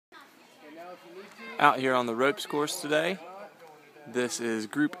out here on the ropes course today. This is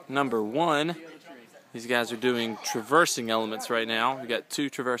group number 1. These guys are doing traversing elements right now. We got 2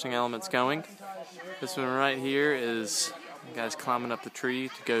 traversing elements going. This one right here is the guys climbing up the tree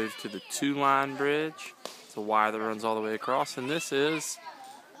to go to the 2-line bridge. It's a wire that runs all the way across, and this is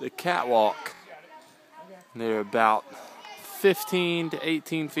the catwalk. They're about 15 to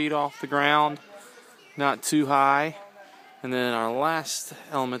 18 feet off the ground, not too high. And then our last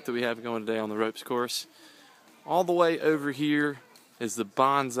element that we have going today on the ropes course, all the way over here, is the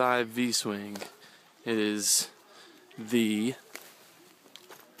Bonsai V-swing. It is the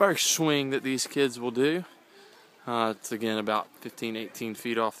first swing that these kids will do. It's again about 15-18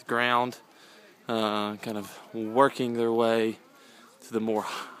 feet off the ground, kind of working their way to the more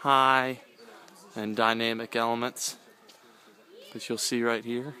high and dynamic elements. But you'll see right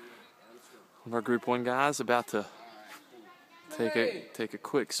here, one of our group 1 guys about to take a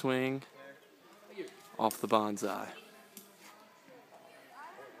quick swing off the Bonsai.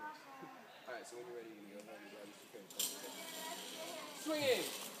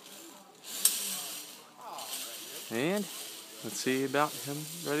 And let's see about him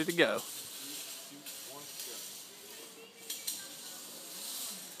ready to go.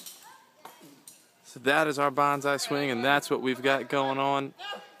 So that is our Bonsai swing, and that's what we've got going on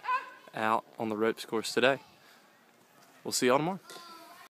out on the ropes course today. We'll see y'all tomorrow.